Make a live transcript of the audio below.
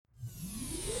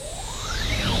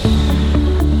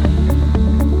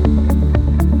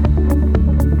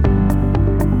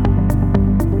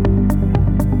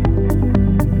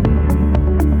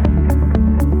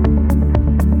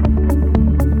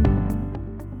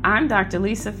I'm Dr.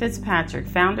 Lisa Fitzpatrick,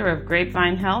 founder of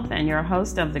Grapevine Health and your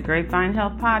host of the Grapevine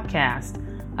Health Podcast,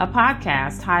 a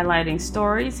podcast highlighting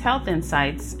stories, health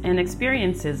insights, and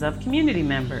experiences of community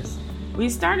members. We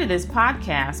started this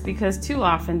podcast because too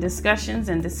often discussions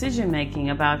and decision-making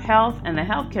about health and the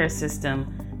healthcare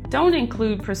system don't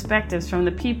include perspectives from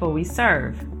the people we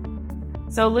serve.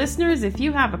 So listeners, if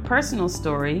you have a personal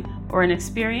story or an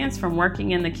experience from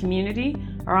working in the community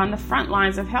or on the front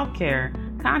lines of healthcare,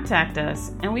 contact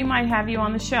us and we might have you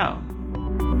on the show.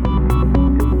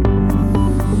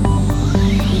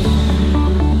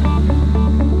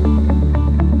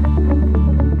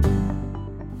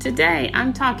 Today,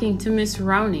 I'm talking to Miss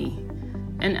Roney,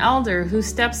 an elder whose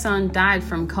stepson died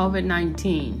from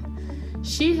COVID-19.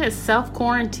 She has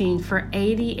self-quarantined for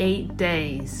 88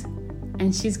 days,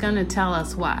 and she's going to tell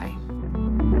us why.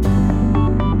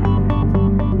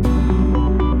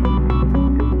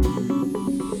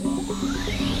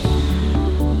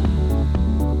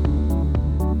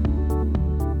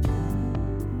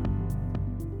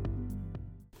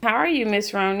 How are you,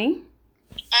 Miss Roney?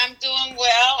 I'm doing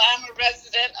well. I'm a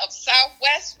resident of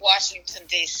Southwest Washington,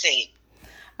 D.C.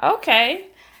 Okay.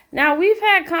 Now, we've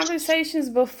had conversations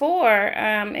before,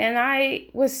 and I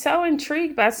was so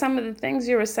intrigued by some of the things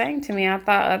you were saying to me. I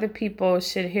thought other people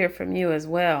should hear from you as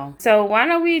well. So why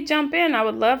don't we jump in? I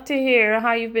would love to hear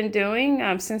how you've been doing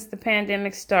since the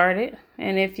pandemic started,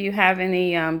 and if you have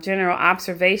any general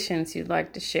observations you'd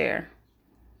like to share.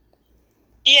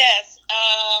 Yes.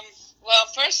 Well,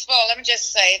 first of all, let me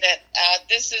just say that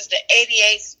this is the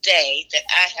 88th day that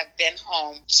I have been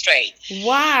home straight.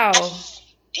 Wow.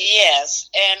 Yes.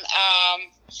 And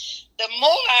the more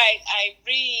I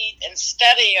read and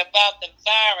study about the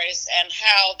virus and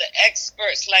how the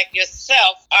experts like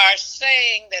yourself are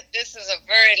saying that this is a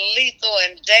very lethal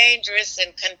and dangerous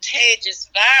and contagious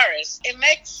virus, it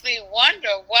makes me wonder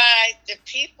why the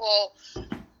people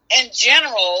in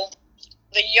general,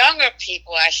 the younger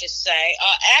people, I should say,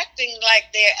 are acting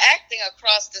like they're acting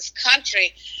across this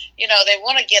country. You know, they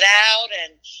want to get out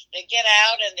and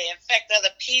they infect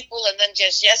other people. And then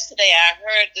just yesterday, I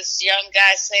heard this young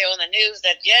guy say on the news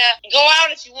that, go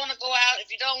out if you want to go out.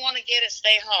 If you don't want to get it,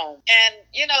 stay home. And,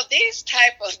 you know, these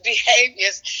type of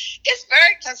behaviors, it's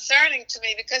very concerning to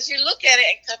me because you look at it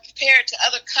and compare it to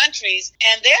other countries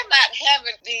and they're not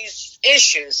having these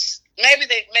issues. Maybe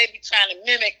they may be trying to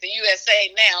mimic the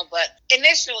USA now, but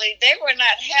initially they were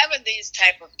not having these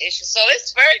type of issues. So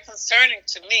it's very concerning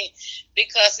to me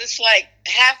because it's like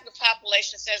half of the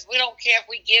population says, we don't care if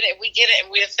we get it,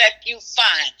 and we affect you,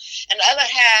 fine. And the other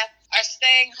half are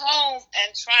staying home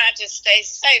and trying to stay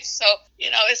safe. So,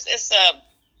 you know, it's a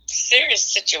serious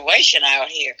situation out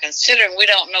here, considering we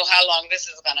don't know how long this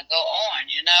is going to go on,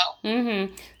 you know?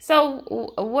 Mm-hmm.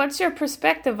 So what's your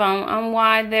perspective on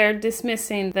why they're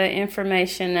dismissing the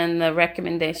information and the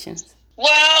recommendations?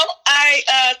 Well,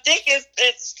 I think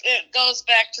it goes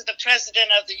back to the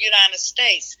President of the United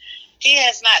States. He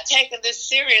has not taken this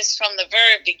serious from the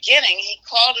very beginning. He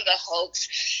called it a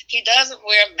hoax. He doesn't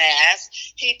wear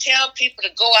masks. He tells people to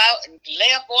go out and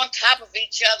lay up on top of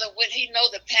each other when he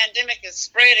knows the pandemic is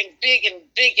spreading big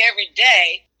every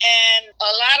day. And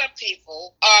a lot of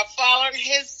people are following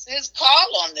his call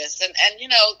on this. And you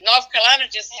know, North Carolina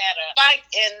just had a spike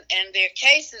in their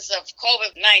cases of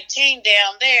COVID-19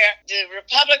 down there. The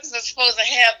Republicans are supposed to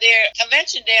have their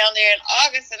convention down there in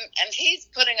August, and he's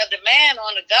putting a demand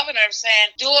on the governor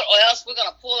saying, do it or else we're going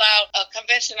to pull out a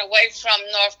convention away from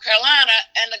North Carolina.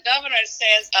 And the governor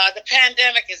says the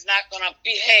pandemic is not going to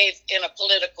behave in a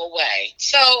political way.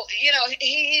 So, you know,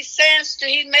 he's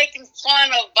making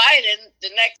fun of Biden, the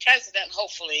next president,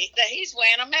 hopefully, that he's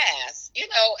wearing a mask, you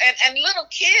know, and little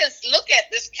kids look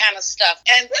at this kind of stuff.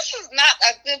 And this is not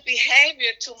a good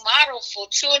behavior to model for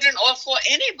children or for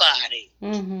anybody.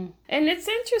 Mm-hmm. And it's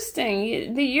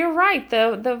interesting. You're right.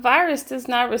 The virus does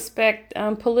not respect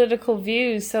political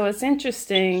views. So it's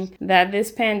interesting that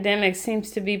this pandemic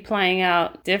seems to be playing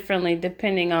out differently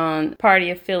depending on party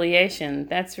affiliation.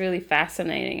 That's really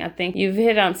fascinating. I think you've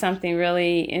hit on something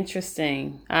really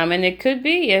interesting. And it could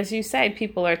be, as you say,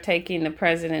 people are taking the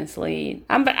president's lead.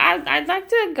 But I'd like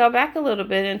to go back a little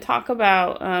bit and talk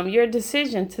about your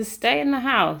decision to stay in the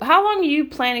house. How long are you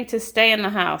planning to stay in the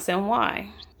house and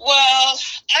why? Well,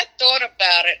 I thought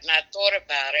about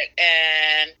it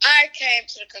and I came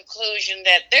to the conclusion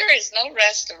that there is no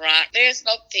restaurant, there's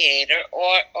no theater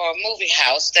or movie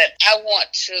house that I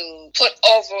want to put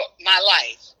over my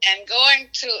life. And going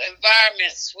to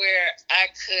environments where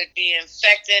I could be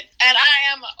infected, and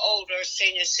I am an older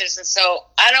senior citizen, so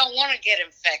I don't want to get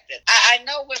infected. I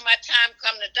know when my time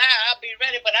comes to die, I'll be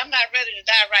ready, but I'm not ready to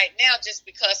die right now just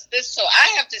because of this. So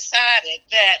I have decided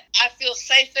that I feel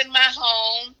safe in my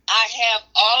home. I have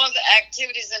all of the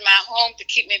activities in my home to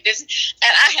keep me busy,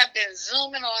 and I have been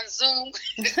Zooming on Zoom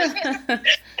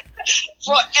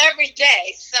for every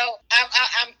day. So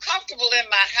I'm comfortable in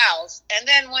my house. And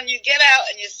then when you get out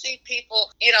and you see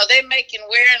people, they making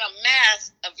wearing a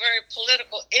mask a very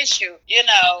political issue, and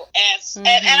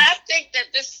I think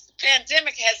that this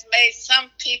pandemic has made some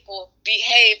people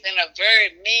behave in a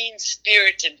very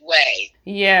mean-spirited way.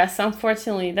 Yes,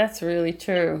 unfortunately, that's really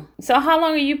true. So how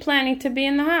long are you planning to be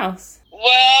in the house?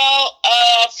 Well,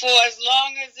 for as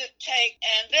long as it takes.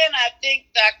 And then I think,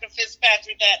 Dr.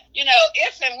 Fitzpatrick, that,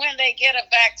 if and when they get a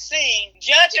vaccine,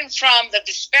 judging from the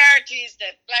disparities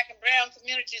that Black and brown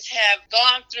communities have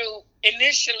gone through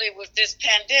initially with this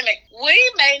pandemic, we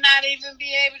may not even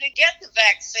be able to get the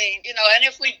vaccine, and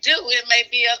if we do, it may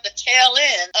be at the tail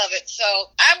end of it. So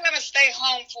I'm going to stay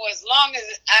home for as long as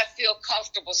I feel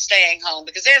comfortable staying home,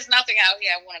 because there's nothing out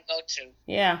here I want to go to.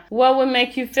 Yeah. What would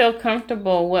make you feel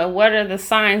comfortable? What are the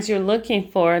signs you're looking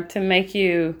for to make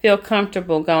you feel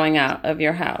comfortable going out of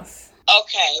your house?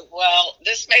 Okay, well,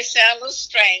 this may sound a little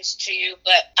strange to you,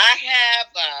 but I have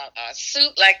a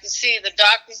suit like you see the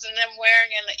doctors and them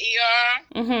wearing in the ER.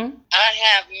 Mm-hmm. I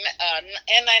have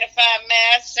N95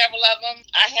 masks, several of them.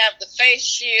 I have the face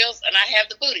shields, and I have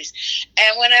the booties.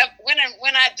 And when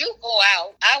I do go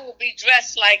out, I will be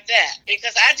dressed like that,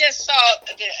 because I just saw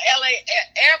the LA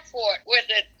airport where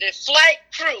the flight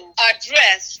crew are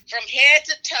dressed from head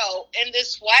to toe in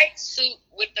this white suit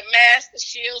with the mask, the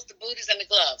shields, the booties, and the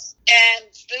gloves. And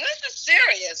this is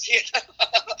serious,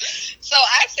 So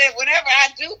I said, whenever I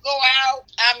do go out,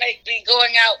 I may be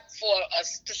going out for a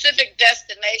specific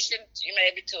destination,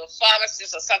 maybe to a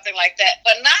pharmacist or something like that,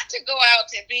 but not to go out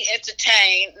to be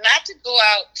entertained, not to go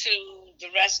out to the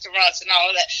restaurants and all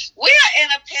of that. We are in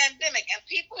a pandemic, and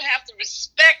people have to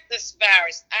respect this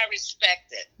virus. I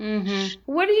respect it. Mm-hmm.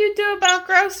 What do you do about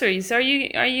groceries? Are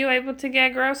you able to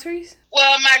get groceries?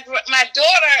 Well, my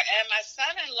daughter and my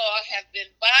son-in-law have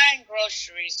been buying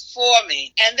groceries for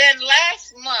me. And then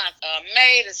last month,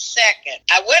 May the 2nd,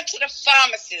 I went to the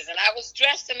pharmacist, and I was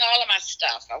dressed in all of my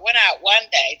stuff. I went out one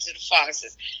day to the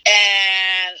pharmacist,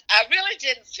 and I really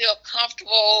didn't feel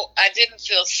comfortable. I didn't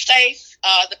feel safe.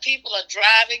 The people are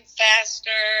driving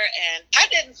faster, and I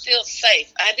didn't feel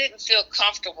safe. I didn't feel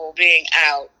comfortable being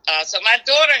out. So my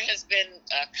daughter has been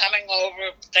coming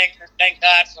over, thank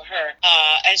God for her.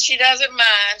 And she doesn't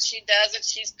mind. She does it.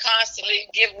 She's constantly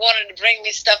wanting to bring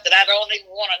me stuff that I don't even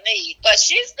want to need. But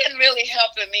she's been really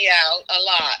helping me out a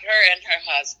lot, her and her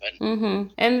husband.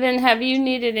 Mm-hmm. And then have you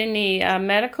needed any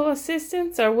medical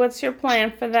assistance, or what's your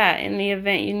plan for that in the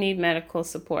event you need medical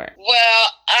support? Well,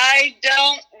 I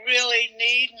don't really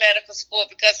need medical support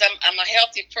because I'm a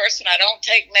healthy person. I don't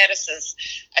take medicines.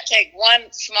 I take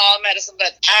one small medicine,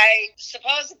 but I'm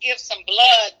supposed to give some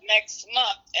blood next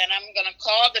month, and I'm going to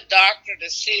call the doctor to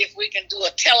see if we can do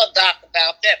a teledoc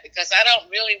about that, because I don't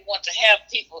really want to have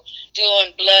people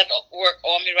doing blood work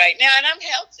on me right now, and I'm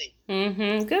healthy.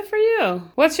 Mm-hmm. Good for you.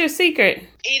 What's your secret?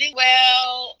 Eating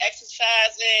well,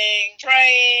 exercising,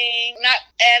 praying, not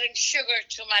adding sugar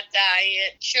to my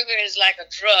diet. Sugar is like a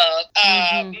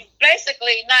drug.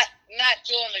 Basically, not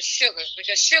doing the sugars,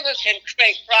 because sugar can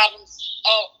create problems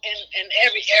in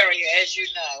every area, as you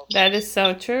know. That is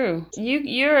so true.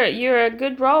 You're a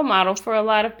good role model for a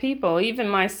lot of people. Even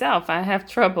myself, I have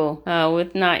trouble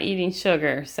with not eating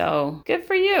sugar. So good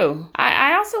for you.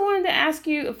 I also wanted to ask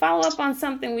you, follow up on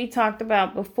something we talked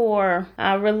about before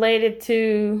related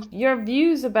to your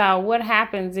views about what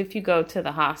happens if you go to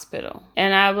the hospital.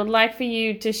 And I would like for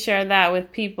you to share that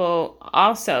with people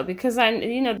also, because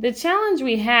the challenge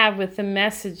we have with the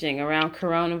messaging around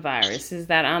coronavirus is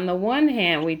that on the one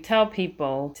hand, we tell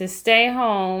people to stay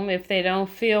home if they don't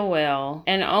feel well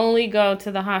and only go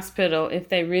to the hospital if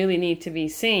they really need to be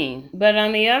seen. But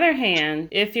on the other hand,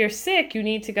 if you're sick, you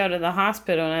need to go to the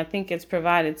hospital, and I think it's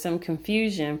provided some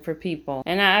confusion for people.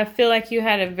 And I feel like you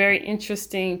had a very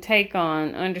interesting take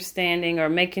on understanding or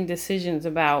making decisions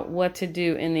about what to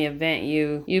do in the event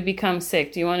you become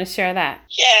sick. Do you want to share that?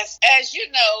 Yes. As you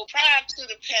know, prior to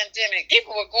the pandemic,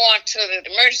 people were going going to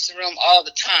the emergency room all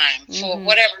the time for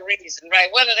whatever reason, right?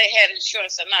 Whether they had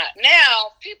insurance or not.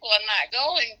 Now, people are not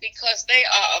going because they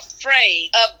are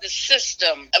afraid of the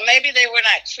system. Maybe they were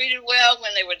not treated well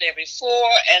when they were there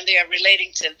before, and they are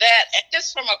relating to that. And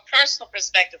just from a personal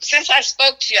perspective, since I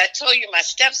spoke to you, I told you my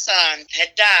stepson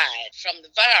had died from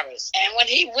the virus. And when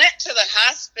he went to the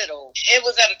hospital, it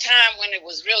was at a time when it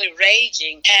was really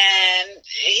raging, and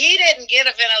he didn't get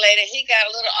a ventilator. He got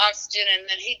a little oxygen, and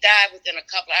then he died within a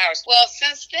couple of hours. Well,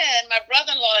 since then, my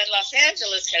brother-in-law in Los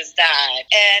Angeles has died,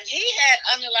 and he had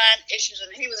underlying issues,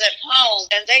 and he was at home,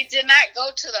 and they did not go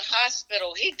to the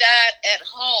hospital. He died at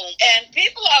home, and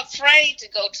people are afraid to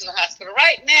go to the hospital.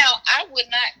 Right now, I would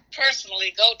not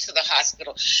personally go to the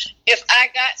hospital. If I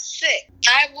got sick,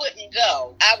 I wouldn't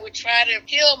go. I would try to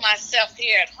heal myself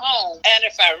here at home, and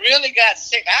if I really got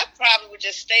sick, I probably would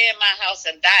just stay in my house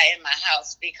and die in my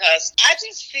house, because I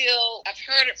just feel, I've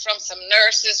heard it from some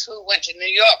nurses who went to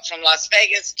New York from Las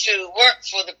Vegas to work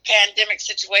for the pandemic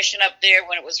situation up there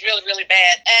when it was really, really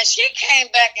bad. And she came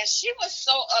back and she was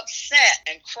so upset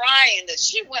and crying that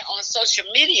she went on social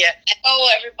media and told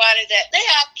everybody that they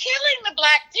are killing the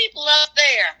Black people up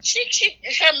there.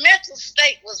 Her mental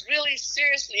state was really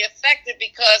seriously affected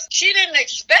because she didn't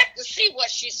expect to see what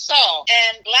she saw.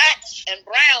 And Blacks and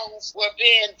Browns were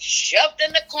being shoved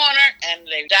in the corner and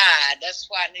they died. That's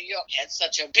why New York had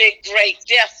such a big, great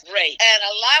death rate. And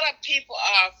a lot of people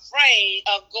are afraid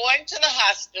of going to the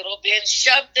hospital, being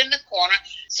shoved in the corner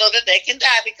so that they can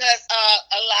die, because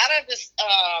a lot of this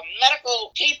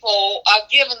medical people are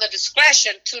given the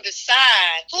discretion to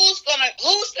decide who's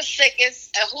the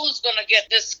sickest and who's gonna get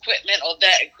this equipment or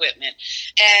that equipment.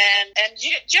 And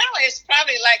generally it's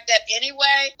probably like that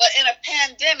anyway, but in a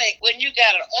pandemic, when you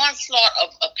got an onslaught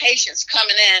of patients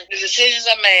coming in, the decisions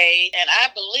are made. And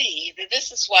I believe that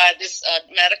this is why this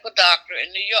medical doctor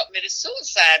in New York committed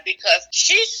suicide, because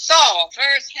she saw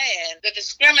firsthand the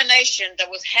discrimination that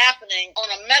was happening on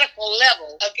a medical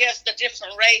level against the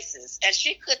different races, and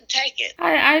she couldn't take it.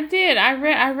 I did.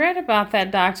 I read about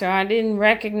that, doctor. I didn't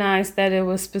recognize that it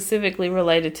was specifically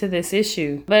related to this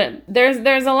issue. But there's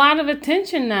a lot of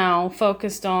attention now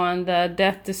focused on the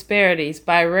death disparities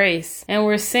by race, and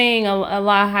we're seeing a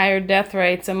lot higher death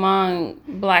rates among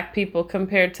Black people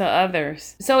compared to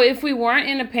others. So if we weren't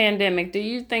in a pandemic, do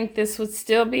you think this would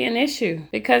still be an issue?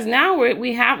 Because now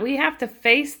we have to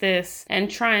face this and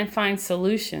try and find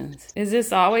solutions. Is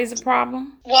this always a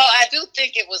problem? Well, I do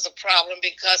think it was a problem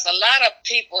because a lot of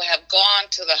people have gone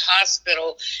to the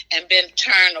hospital and been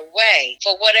turned away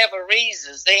for whatever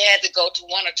reasons. They had to go to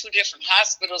one or two different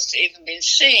hospitals to even be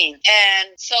seen. And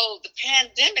so the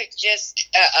pandemic just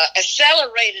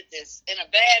accelerated this in a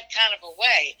bad kind of a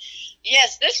way.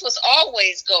 Yes, this was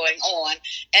always going on,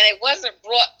 and it wasn't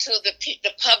brought to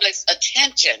the public's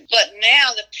attention. But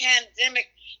now the pandemic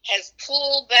has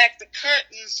pulled back the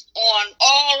curtains on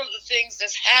all of the things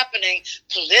that's happening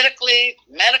politically,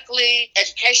 medically,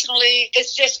 educationally.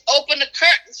 It's just opened the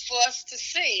curtains for us to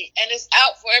see, and it's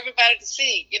out for everybody to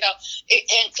see,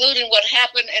 including what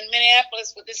happened in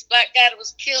Minneapolis with this Black guy that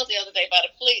was killed the other day by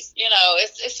the police.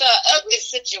 It's an ugly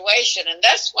situation, and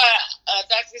that's why,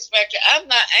 Dr. Inspector, I'm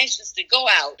not anxious to go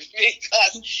out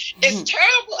because it's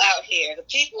terrible out here. The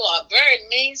people are very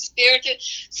mean-spirited.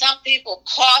 Some people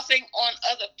coughing on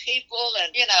other people,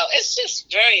 and it's just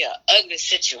very ugly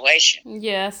situation.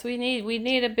 Yes, we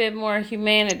need a bit more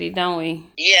humanity, don't we?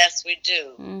 Yes, we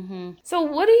do. Mm-hmm. So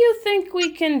what do you think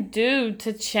we can do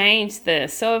to change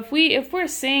this? So if we're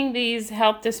seeing these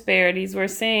health disparities, we're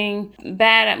seeing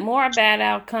more bad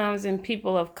outcomes in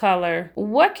people of color,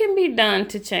 what can be done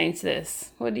to change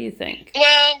this? What do you think?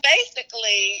 Well,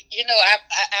 basically,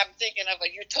 I'm thinking of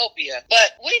a utopia,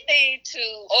 but we need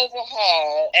to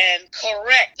overhaul and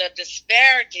correct the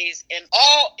disparities in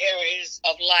all areas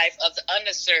of life of the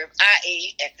underserved,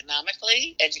 i.e.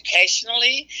 economically,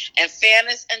 educationally, and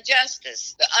fairness and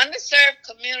justice. The underserved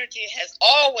community has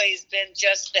always been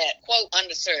just that, quote,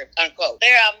 underserved, unquote.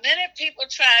 There are many people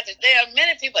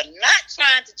not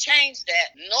trying to change that,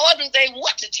 nor do they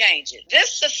want to change it.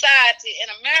 This society in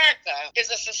America is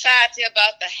a society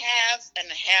about the haves and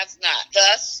the have-not.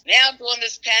 Thus, now during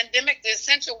this pandemic, the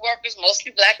essential workers,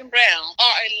 mostly Black and brown,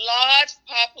 are a large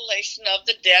population of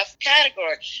the deaf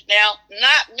category. Now,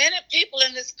 not many people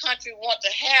in this country want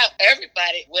to have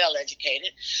everybody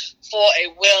well-educated for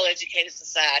a well-educated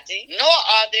society, nor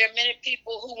are there many people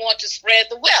people who want to spread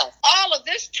the wealth. All of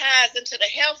this ties into the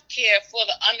health care for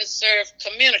the underserved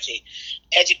community.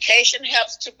 Education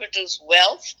helps to produce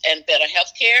wealth and better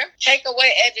health care. Take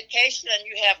away education and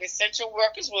you have essential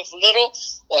workers with little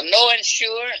or no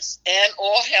insurance and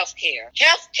or health care.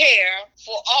 Health care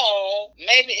for all,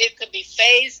 maybe it could be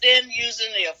phased in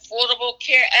using the Affordable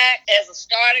Care Act as a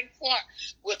starting point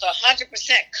with 100%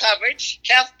 coverage.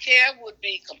 Health care would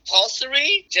be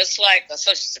compulsory, just like a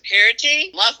Social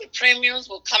Security. Monthly premiums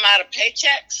will come out of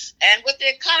paychecks. And with the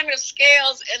economy of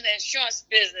scales in the insurance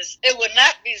business, it would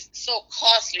not be so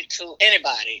costly to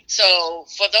anybody. So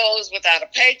for those without a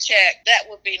paycheck, that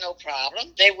would be no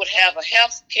problem. They would have a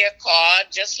health care card,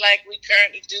 just like we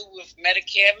currently do with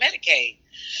Medicare and Medicaid.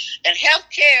 And health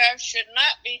care should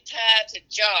not be tied to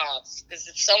jobs, because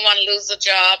if someone loses a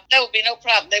job, that would be no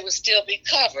problem. They would still be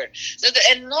covered. So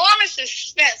the enormous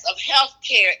expense of health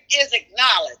care is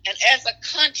acknowledged. And as a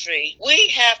country, we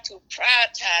have to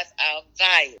prioritize our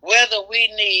value, whether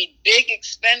we need big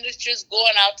expenditures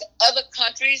going out to other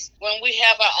countries when we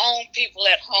have our own people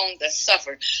at home that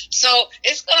suffer. So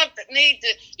it's going to need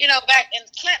to, back in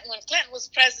Clinton, when Clinton was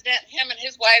president, him and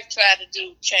his wife tried to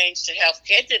do change to health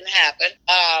care. It didn't happen.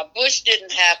 Bush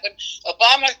didn't happen.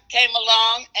 Obama came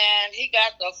along and he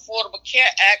got the Affordable Care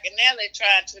Act, and now they're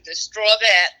trying to destroy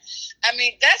that. I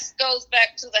mean, that goes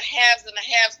back to the haves and the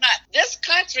have-not. This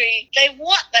country, they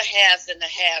want the haves and the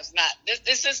have-not.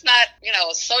 This is not,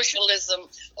 socialism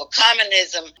or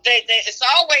communism. It's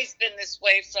always been this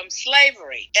way from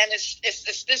slavery, and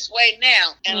it's this way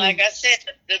now. And like I said,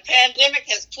 the pandemic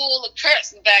has pulled the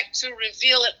curtain back to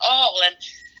reveal it all. And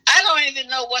I don't even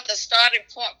know what the starting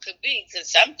point could be,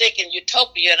 because I'm thinking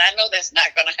utopia, and I know that's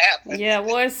not going to happen. Yeah,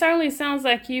 well, it certainly sounds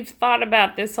like you've thought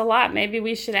about this a lot. Maybe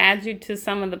we should add you to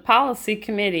some of the policy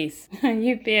committees.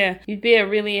 You'd be a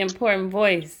really important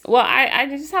voice. Well, I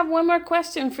just have one more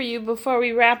question for you before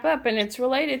we wrap up, and it's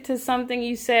related to something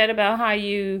you said about how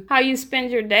you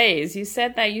spend your days. You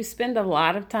said that you spend a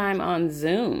lot of time on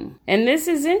Zoom. And this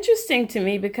is interesting to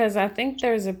me because I think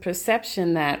there's a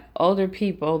perception that older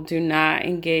people do not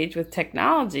engage with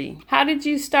technology. How did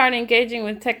you start engaging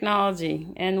with technology,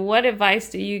 and what advice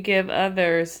do you give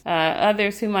others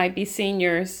who might be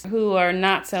seniors who are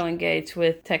not so engaged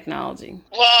with technology?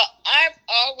 Well, I've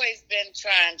always been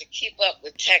trying to keep up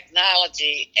with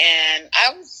technology, and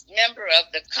I was a member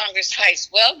of the Congress Heights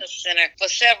Wellness Center for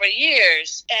several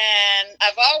years, and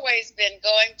I've always been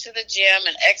going to the gym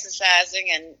and exercising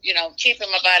and,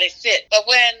 keeping my body fit. But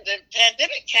when the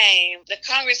pandemic came, the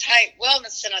Congress Heights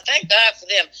Wellness Center, thank God for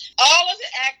them, all of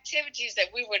the activities that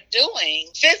we were doing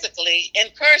physically in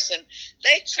person,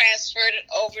 they transferred it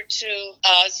over to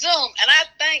Zoom. And I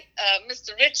thank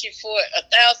Mr. Ritchie for it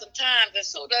 1,000 times, and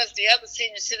so does the other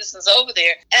senior citizens over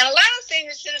there. And a lot of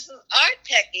senior citizens are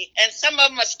techie, and some of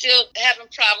them are still having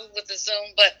problems with the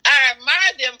Zoom, but I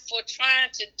admire them for trying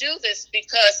to do this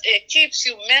because it keeps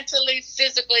you mentally,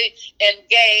 physically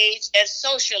engaged and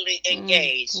socially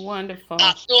engaged. Wonderful.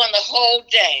 During the whole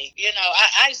day.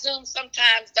 I Zoom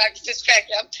sometimes, Dr.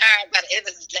 Fitzpatrick, I'm tired by the end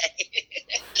of the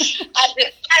day.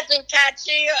 I do Tai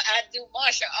Chi, I do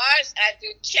martial arts, I do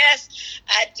chess,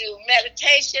 I do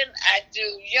meditation, I do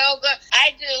yoga.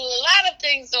 I do a lot of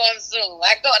things on Zoom.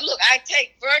 I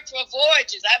take virtual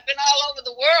voyages. I've been all over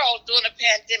the world during the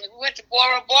pandemic. We went to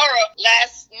Bora Bora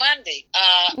last Monday.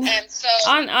 And so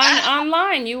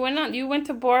online. You went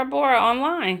to Bora Bora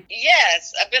online.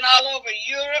 Yes, I've been all over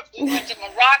Europe. We went to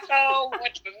Morocco, we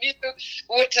went to Bermuda,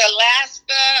 we went to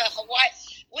Alaska, Hawaii.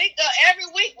 We go every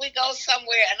week. We go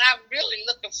somewhere, and I'm really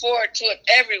looking forward to it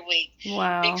every week.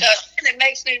 Wow! Because it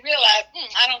makes me realize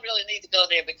I don't really need to go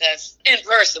there in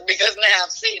person because now I've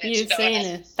seen it. You've seen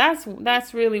it.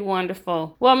 That's really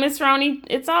wonderful. Well, Miss Roney,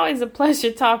 it's always a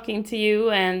pleasure talking to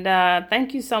you, and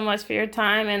thank you so much for your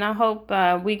time. And I hope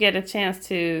we get a chance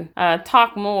to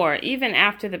talk more, even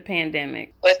after the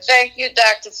pandemic. Well, thank you,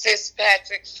 Dr.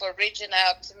 Fitzpatrick, for reaching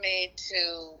out to me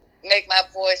to make my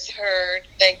voice heard.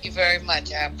 Thank you very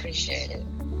much. I appreciate it.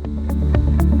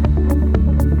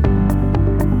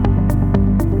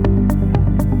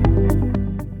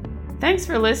 Thanks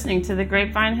for listening to the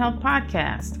Grapevine Health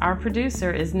Podcast. Our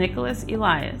producer is Nicholas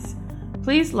Elias.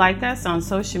 Please like us on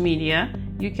social media.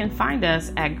 You can find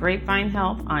us at Grapevine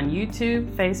Health on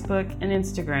YouTube, Facebook, and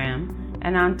Instagram,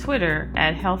 and on Twitter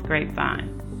at Health Grapevine.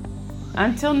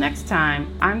 Until next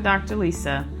time, I'm Dr.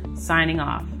 Lisa, signing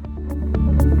off.